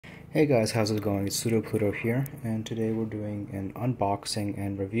Hey guys, how's it going? It's Pseudo Pluto here, and today we're doing an unboxing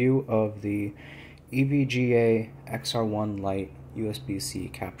and review of the EVGA XR1 Lite USB-C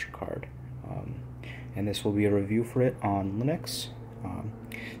capture card. And this will be a review for it on Linux.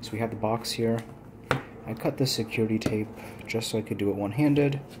 So we have the box here. I cut the security tape just so I could do it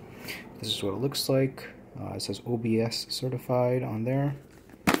one-handed. This is what it looks like. It says OBS certified on there.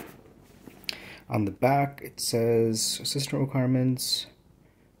 On the back it says system requirements,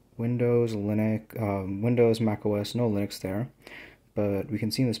 Windows, Linux, Windows, Mac OS, no Linux there, but we can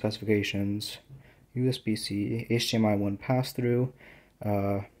see in the specifications, USB-C, HDMI 1 pass-through.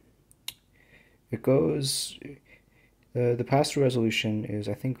 It goes, the pass-through resolution is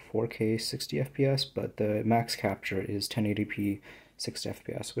I think 4K 60 FPS, but the max capture is 1080p 60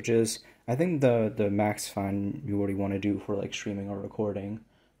 FPS, which is I think the max fine you already want to do for like streaming or recording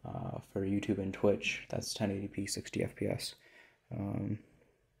for YouTube and Twitch. That's 1080p 60 FPS.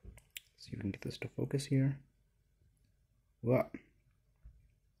 See if we can get this to focus here. Wow.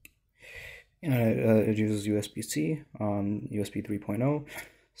 It uses USB-C, USB 3.0,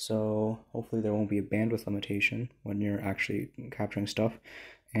 so hopefully there won't be a bandwidth limitation when you're actually capturing stuff.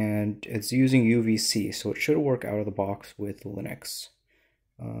 And it's using UVC, so it should work out of the box with Linux.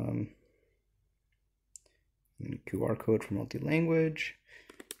 And QR code for multi-language.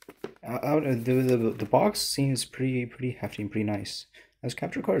 The box seems pretty hefty and pretty nice. This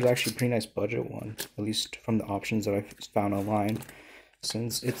capture card is actually a pretty nice budget one, at least from the options that I've found online.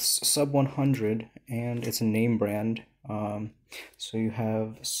 Since it's sub 100 and it's a name brand, so you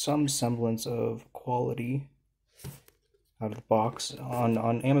have some semblance of quality out of the box.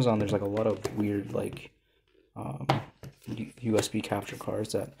 On Amazon, there's like a lot of weird like USB capture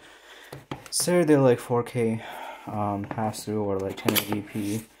cards that say they're like 4K pass through or like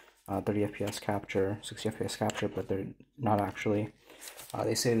 1080p 30 FPS capture, 60 FPS capture, but they're not actually.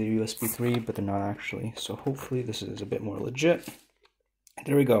 They say they're USB 3, but they're not actually. So hopefully this is a bit more legit.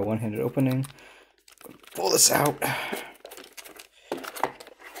 There we go, one-handed opening. Pull this out.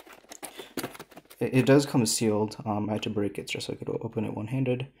 It does come sealed. I had to break it just so I could open it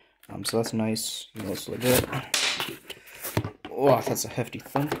one-handed. So that's nice. You know, it's legit. Oh, that's a hefty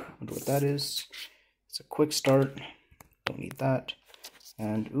thump. I wonder what that is. It's a quick start. Don't need that.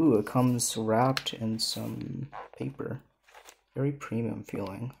 And ooh, it comes wrapped in some paper. Very premium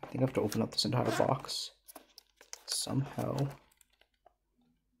feeling. I think I have to open up this entire box somehow.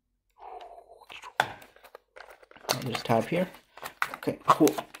 I'll just tap here. Okay,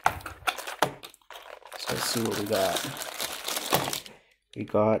 cool. So let's see what we got. We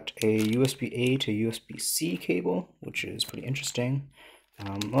got a USB-A to USB-C cable, which is pretty interesting.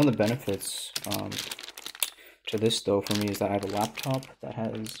 One of the benefits to this though for me is that I have a laptop that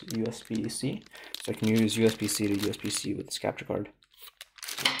has USB-C, so I can use USB-C to USB-C with this capture card.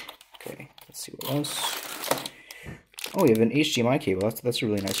 Okay, let's see what else. Oh, we have an HDMI cable. That's a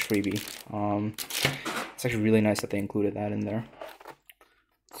really nice freebie. It's actually really nice that they included that in there.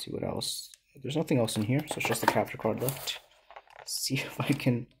 Let's see what else. There's nothing else in here, so it's just the capture card left. Let's see if I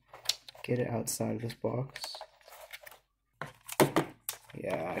can get it outside of this box.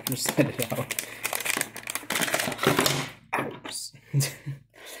 Yeah, I can just let it out. Ouch.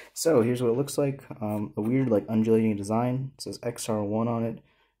 So here's what it looks like. A weird like undulating design. It says XR1 on it.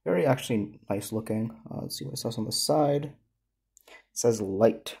 Very actually nice looking. Let's see what it says on the side. It says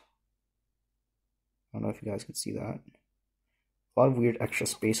Lite. I don't know if you guys can see that. A lot of weird extra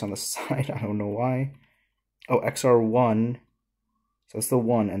space on the side. I don't know why. Oh, XR1. So it's the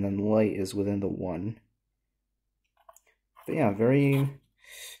 1, and then Lite is within the 1. But yeah, very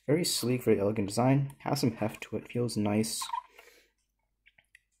sleek, very elegant design. Has some heft to it. Feels nice.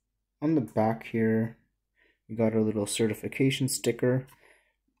 On the back here, we got our little certification sticker.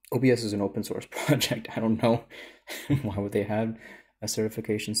 OBS is an open source project. I don't know why would they have a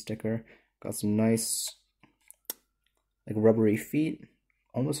certification sticker. Got some nice, like rubbery feet.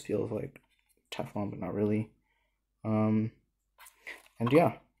 Almost feels like Teflon, but not really. And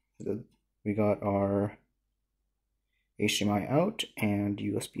yeah, we got our HDMI out and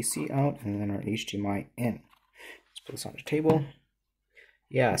USB-C out, and then our HDMI in. Let's put this on the table.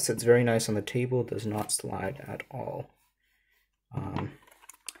 Yeah, it sits very nice on the table, does not slide at all.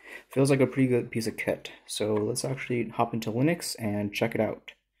 Feels like a pretty good piece of kit. So let's actually hop into Linux and check it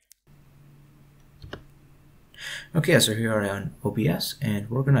out. Okay, so here we are on OBS, and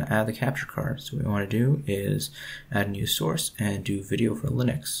we're going to add the capture card. So what we want to do is add a new source and do video for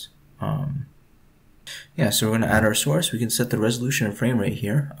Linux. Yeah, so we're going to add our source. We can set the resolution and frame rate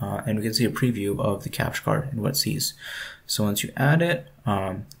here, and we can see a preview of the capture card and what it sees. So once you add it,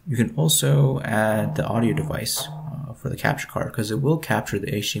 you can also add the audio device, for the capture card, because it will capture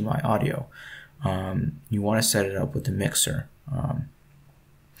the HDMI audio. You want to set it up with the mixer.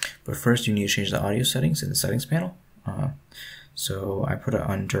 But first you need to change the audio settings in the settings panel. So I put it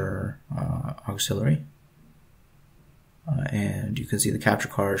under auxiliary. And you can see the capture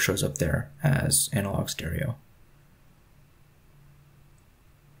card shows up there as analog stereo.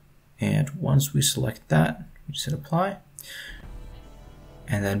 And once we select that, we just hit apply.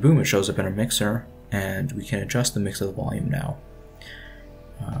 And then boom, it shows up in our mixer, and we can adjust the mix of the volume now.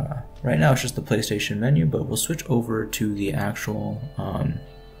 Right now it's just the PlayStation menu, but we'll switch over to the actual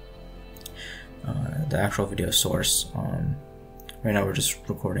video source. Right now we're just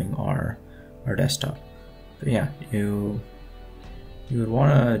recording our desktop. But yeah, you would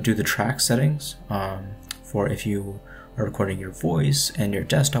want to do the track settings for if you are recording your voice and your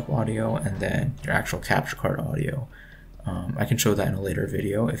desktop audio and then your actual capture card audio. I can show that in a later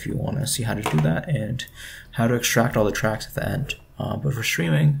video if you want to see how to do that and how to extract all the tracks at the end. But for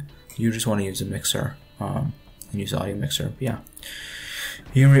streaming, you just want to use a mixer and use audio mixer. But yeah,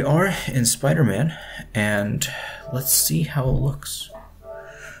 here we are in SpiderMan, and let's see how it looks.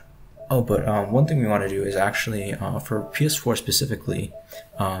 Oh, but one thing we want to do is actually, for PS4 specifically,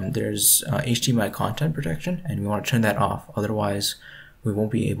 there's HDMI content protection, and we want to turn that off. Otherwise, we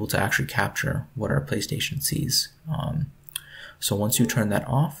won't be able to actually capture what our PlayStation sees. So once you turn that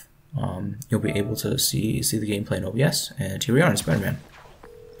off, you'll be able to see the gameplay in OBS. And here we are in SpiderMan.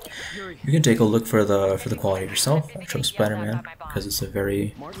 You can take a look for the quality yourself. I chose SpiderMan because it's a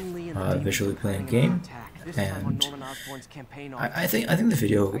very visually pleasing game. And I think the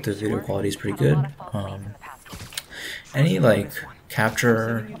video quality is pretty good. Any like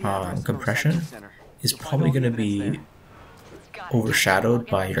capture compression is probably going to be overshadowed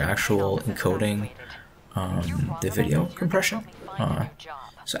by your actual encoding the video compression.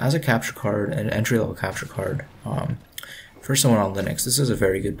 So as a capture card, an entry-level capture card, for someone on Linux, this is a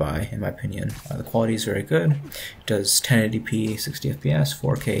very good buy in my opinion. The quality is very good. It does 1080p 60 fps,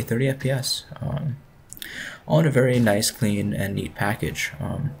 4K 30 fps. All in a very nice, clean, and neat package.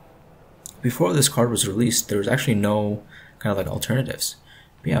 Before this card was released, there was actually no kind of like alternatives.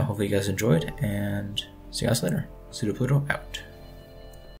 But yeah, hopefully you guys enjoyed, and see you guys later. Pseudo Pluto out.